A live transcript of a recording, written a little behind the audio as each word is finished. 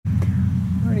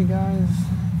Hey guys,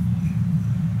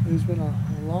 it's been a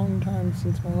long time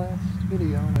since my last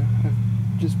video. I've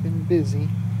just been busy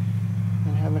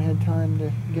and haven't had time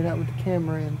to get out with the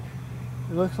camera, and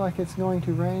it looks like it's going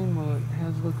to rain. Well, it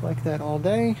has looked like that all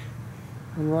day,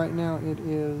 and right now it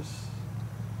is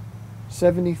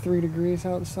 73 degrees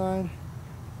outside,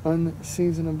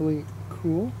 unseasonably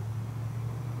cool,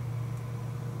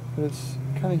 but it's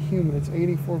kind of humid. It's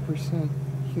 84%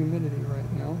 humidity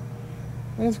right now.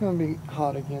 And it's going to be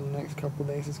hot again the next couple of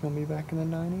days. It's going to be back in the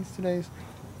 90s. Today's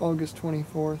August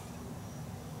 24th,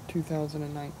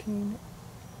 2019.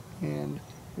 And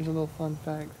here's a little fun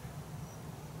fact.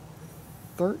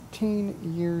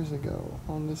 13 years ago,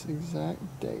 on this exact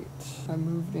date, I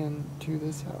moved into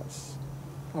this house.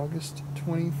 August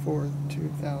 24th,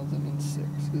 2006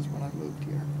 is when I moved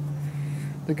here.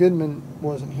 The Goodman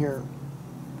wasn't here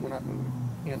when I moved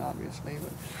in, obviously,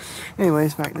 but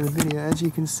anyways, back to the video. As you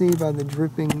can see by the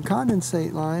dripping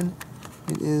condensate line,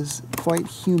 it is quite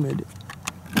humid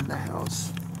in the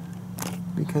house,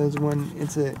 because when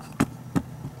it's a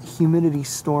humidity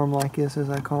storm like this,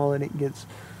 as I call it, it gets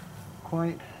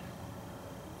quite,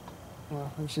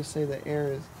 well, let's just say the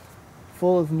air is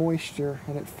full of moisture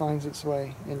and it finds its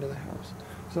way into the house.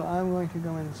 So I'm going to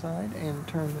go inside and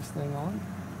turn this thing on.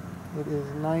 It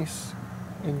is nice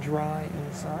and dry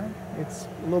inside. It's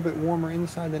a little bit warmer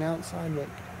inside than outside, but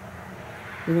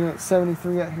even though it's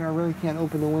 73 out here, I really can't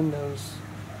open the windows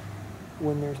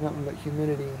when there's nothing but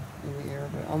humidity in the air.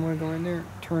 But I'm going to go in there,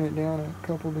 turn it down a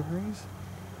couple degrees,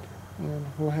 and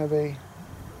we'll have a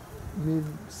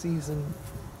mid-season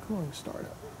cooling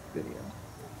startup video.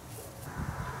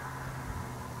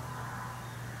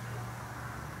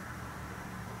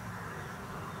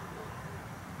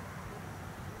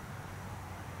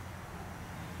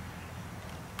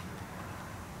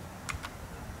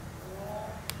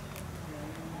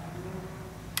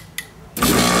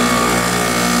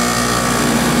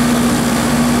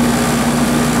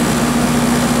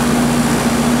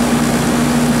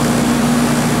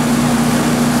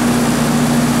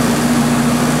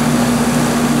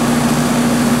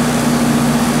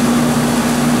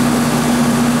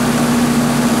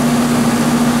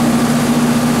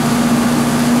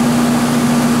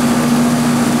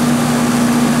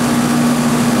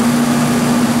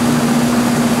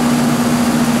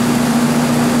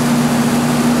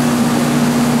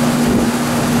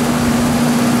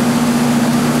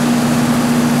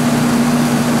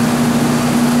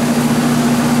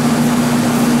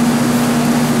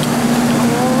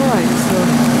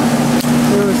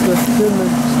 Goodman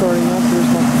starting up. Here's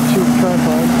my cheap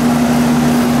tripod.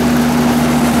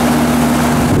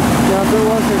 Now, if it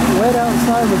wasn't wet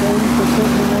outside with 80%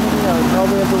 humidity, I would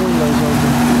probably have the windows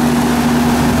open.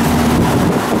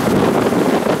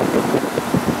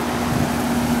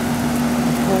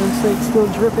 Condensate's still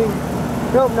dripping.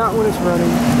 Nope, not when it's running.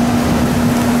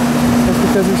 That's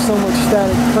because there's so much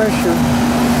static pressure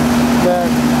that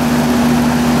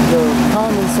the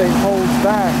condensate holds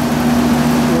back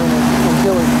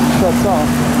until it shuts off.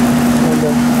 And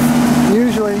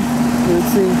usually you would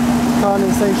see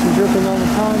condensation dripping all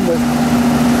the time, but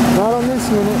not on this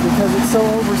unit because it's so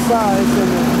oversized and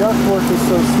the ductwork is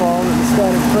so small that the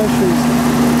static pressure is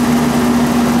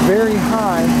very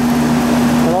high,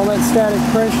 and all that static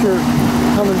pressure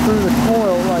coming through the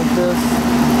coil like this,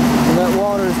 and that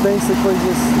water is basically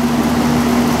just,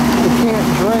 it can't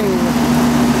drain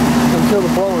until the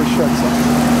blower shuts off.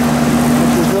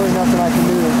 There's really nothing I can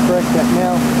do to correct that.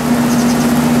 Now,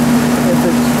 if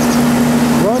it's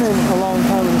running a long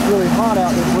time and it's really hot out,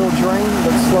 it will drain,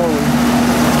 but slowly.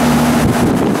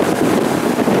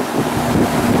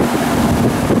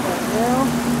 Right now,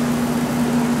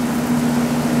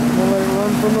 I'm going to let it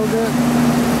run for a little bit,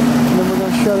 and then we're going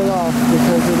to shut it off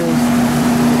because it's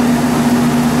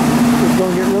going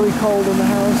to get really cold in the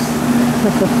house,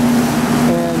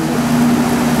 and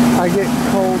I get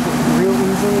cold real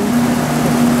easily.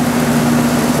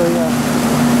 So yeah.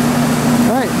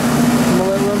 Alright, I'm going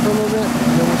to let it run for a little bit,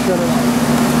 and then we'll shut it off.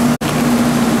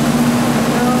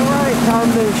 Alright, time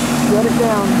to shut it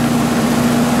down.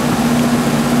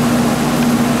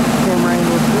 Camera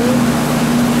angle is good.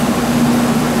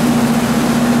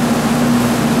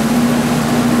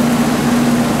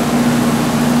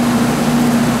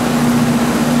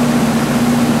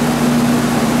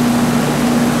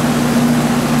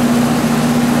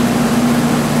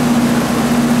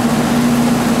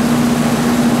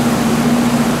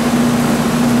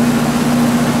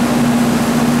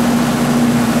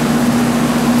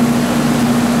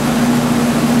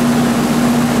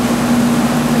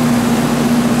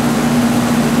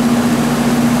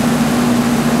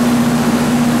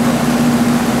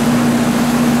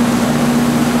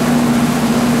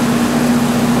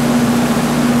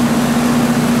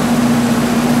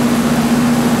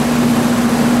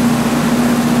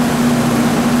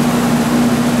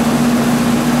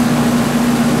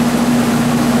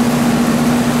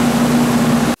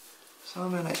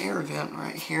 air vent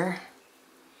right here,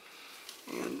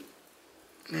 and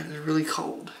it is really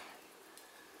cold.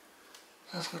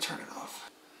 Let's go turn it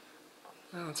off.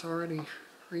 Now it's already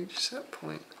reached set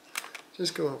point.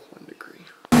 Just go up 1 degree.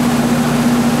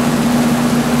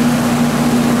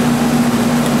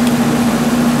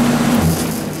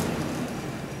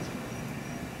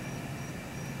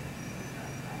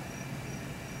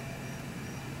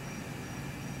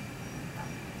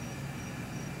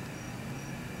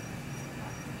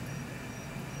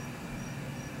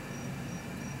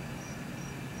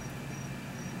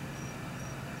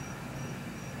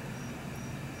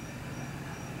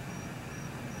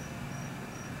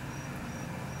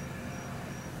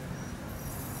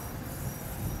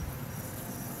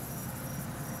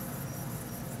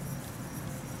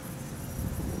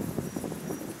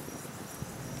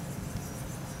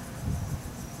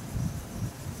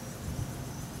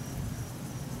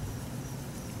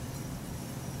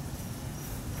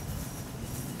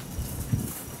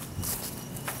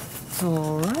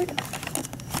 Alright,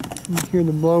 you hear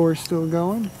the blower still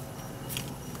going.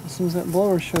 As soon as that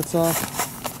blower shuts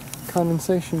off,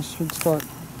 condensation should start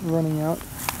running out.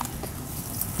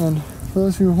 And for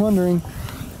those who are wondering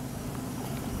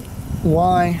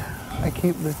why I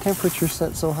keep the temperature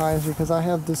set so high, is because I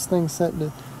have this thing set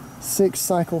to 6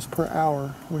 cycles per hour,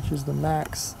 which is the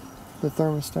max the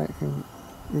thermostat can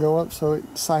go up, so it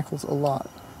cycles a lot.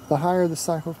 The higher the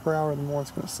cycles per hour, the more it's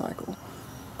going to cycle.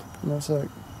 And that's a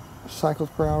cycles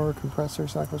per hour, compressor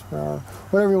cycles per hour,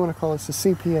 whatever you want to call it. It's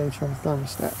the CPH on the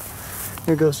thermostat.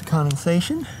 Here goes the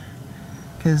condensation,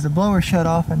 because the blower shut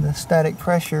off and the static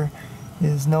pressure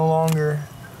is no longer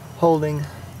holding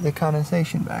the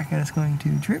condensation back, and it's going to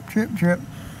drip, drip, drip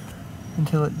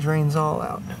until it drains all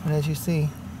out. And as you see,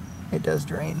 it does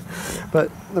drain. But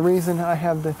the reason I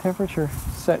have the temperature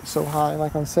set so high,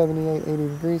 like on 78, 80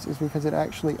 degrees, is because it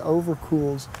actually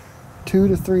overcools 2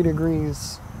 to 3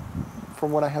 degrees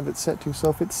from what I have it set to.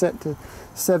 So if it's set to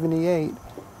 78,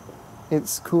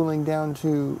 it's cooling down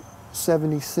to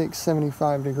 76,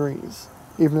 75 degrees.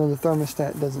 Even though the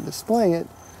thermostat doesn't display it,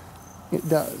 it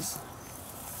does.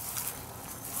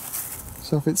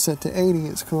 So if it's set to 80,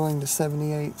 it's cooling to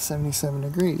 78, 77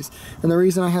 degrees. And the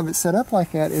reason I have it set up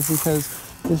like that is because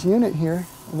this unit here,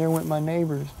 and there went my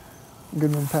neighbor's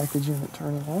Goodman package unit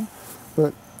turning on,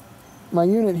 but my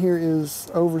unit here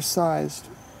is oversized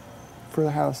for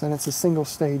the house, and it's a single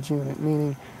stage unit,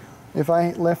 meaning if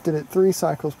I left it at 3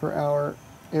 cycles per hour,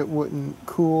 it wouldn't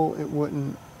cool, it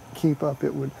wouldn't keep up,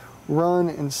 it would run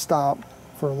and stop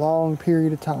for a long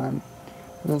period of time,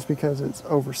 and that's because it's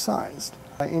oversized.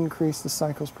 I increased the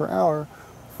cycles per hour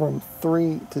from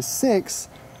 3 to 6,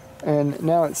 and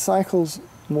now it cycles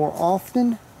more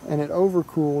often, and it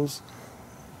overcools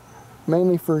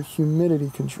mainly for humidity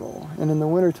control. And in the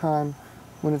wintertime,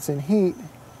 when it's in heat,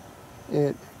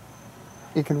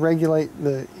 it can regulate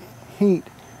the heat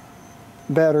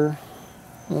better,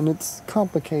 and it's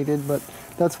complicated, but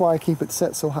that's why I keep it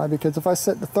set so high, because if I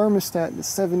set the thermostat to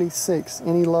 76,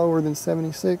 any lower than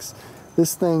 76,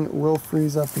 this thing will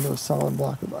freeze up into a solid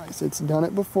block of ice. It's done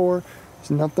it before.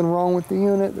 There's nothing wrong with the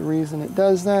unit. The reason it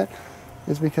does that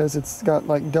is because it's got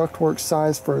like ductwork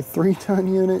size for a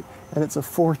 3-ton unit, and it's a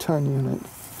 4-ton unit.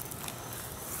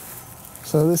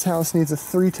 So this house needs a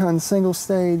 3-ton single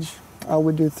stage. I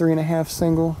would do 3.5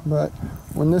 single, but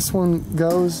when this one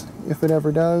goes, if it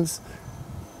ever does,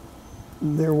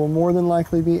 there will more than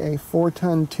likely be a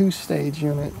 4-ton 2-stage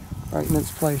unit right in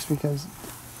its place, because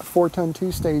a 4-ton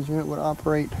 2-stage unit would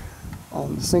operate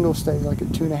on the single stage like at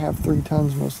 2.5, 3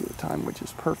 tons most of the time, which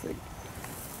is perfect.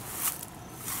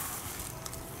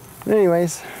 But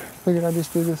anyways, figured I'd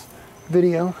just do this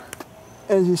video.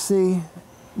 As you see,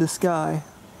 the sky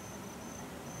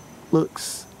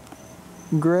looks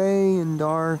gray and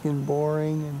dark and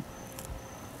boring,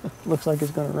 and looks like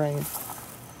it's going to rain.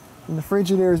 And the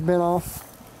Frigidaire has been off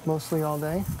mostly all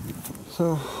day.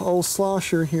 So old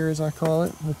slosher here, as I call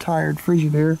it, the tired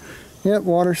Frigidaire. Yep,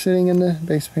 water sitting in the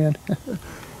base pan.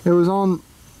 It was on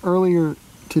earlier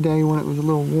today when it was a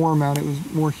little warm out. It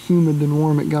was more humid than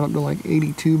warm. It got up to like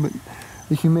 82, but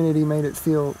the humidity made it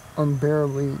feel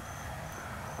unbearably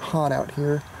hot out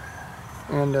here.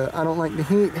 And I don't like the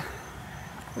heat.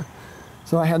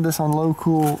 So I had this on low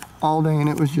cool all day, and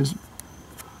it was just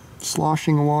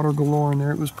sloshing water galore in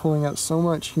there. It was pulling out so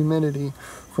much humidity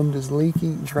from this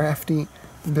leaky, drafty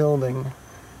building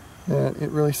that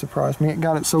it really surprised me. It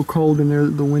got it so cold in there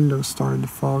that the windows started to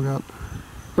fog up.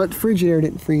 But the Frigidaire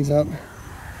didn't freeze up.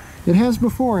 It has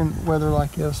before in weather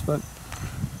like this, but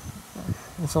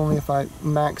it's only if I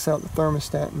max out the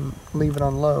thermostat and leave it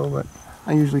on low, but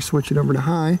I usually switch it over to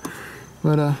high.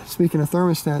 But speaking of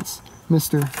thermostats,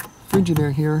 Mr.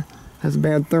 Frigidaire here has a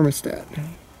bad thermostat.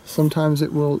 Sometimes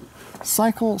it will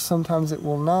cycle, sometimes it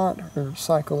will not, or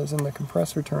cycle is in the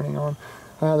compressor turning on.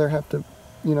 I either have to,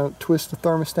 twist the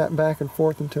thermostat back and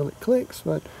forth until it clicks,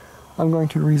 but I'm going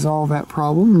to resolve that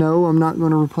problem. No, I'm not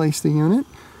going to replace the unit.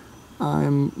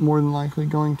 I'm more than likely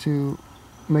going to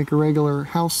make a regular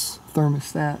house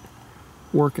thermostat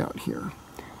work out here.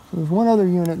 So there's one other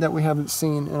unit that we haven't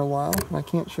seen in a while. I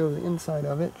can't show the inside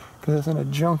of it because it's in a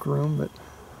junk room, but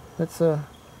let's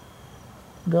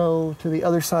go to the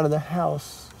other side of the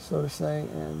house, so to say,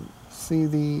 and see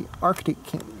the Arctic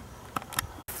King.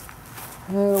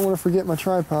 I don't want to forget my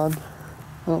tripod.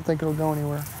 I don't think it'll go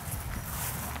anywhere.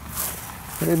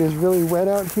 But it is really wet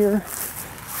out here.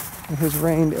 It has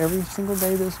rained every single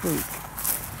day this week.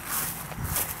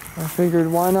 I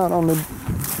figured, why not on the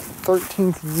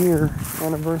 13th year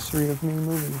anniversary of me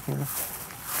moving here?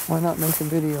 Why not make a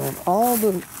video on all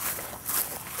the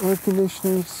air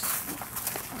conditioners,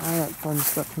 all that fun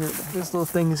stuff here. This little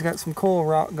thing has got some coil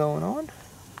rock going on.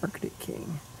 Arctic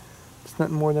King. It's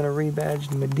nothing more than a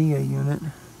rebadged Medea unit.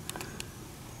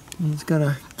 And it's got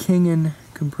a Kingen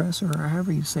compressor, or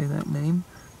however you say that name.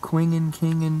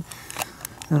 Kingen,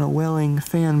 and a Welling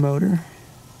fan motor.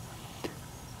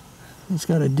 It's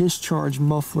got a discharge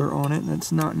muffler on it.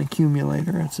 That's not an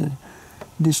accumulator, it's a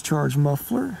discharge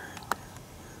muffler.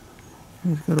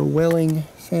 It's got a Welling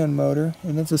fan motor,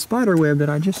 and it's a spider web that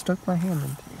I just stuck my hand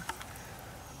into.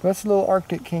 That's a little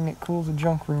Arctic King. It cools a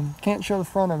junk room. Can't show the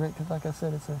front of it because, like I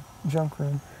said, it's a junk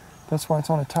room. That's why it's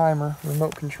on a timer,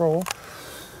 remote control.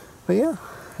 But yeah,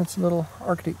 that's a little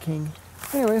Arctic King.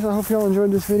 Anyways, I hope y'all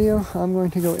enjoyed this video. I'm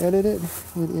going to go edit it.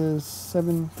 It is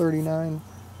 7:39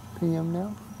 p.m.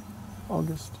 now,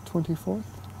 August 24th.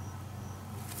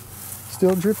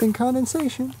 Still dripping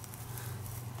condensation.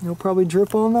 It'll probably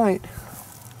drip all night.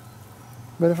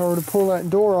 But if I were to pull that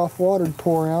door off, water would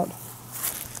pour out.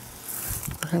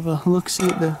 Have a look-see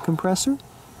at the compressor.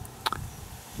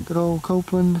 Good old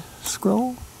Copeland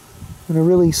scroll. And a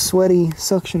really sweaty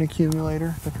suction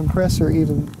accumulator. The compressor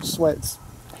even sweats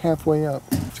halfway up.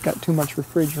 It's got too much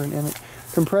refrigerant in it.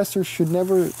 Compressors should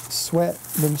never sweat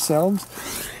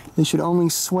themselves. They should only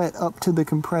sweat up to the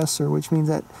compressor, which means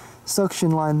that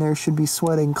suction line there should be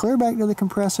sweating clear back to the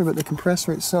compressor, but the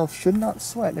compressor itself should not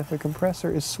sweat. If the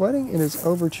compressor is sweating, it is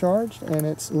overcharged and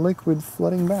it's liquid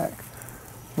flooding back,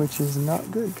 which is not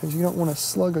good because you don't want to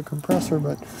slug a compressor,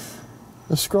 but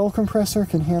the scroll compressor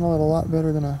can handle it a lot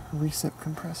better than a recip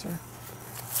compressor.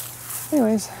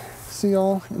 Anyways, see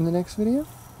y'all in the next video.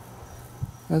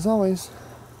 As always,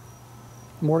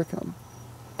 more to come.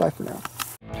 Bye for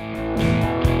now.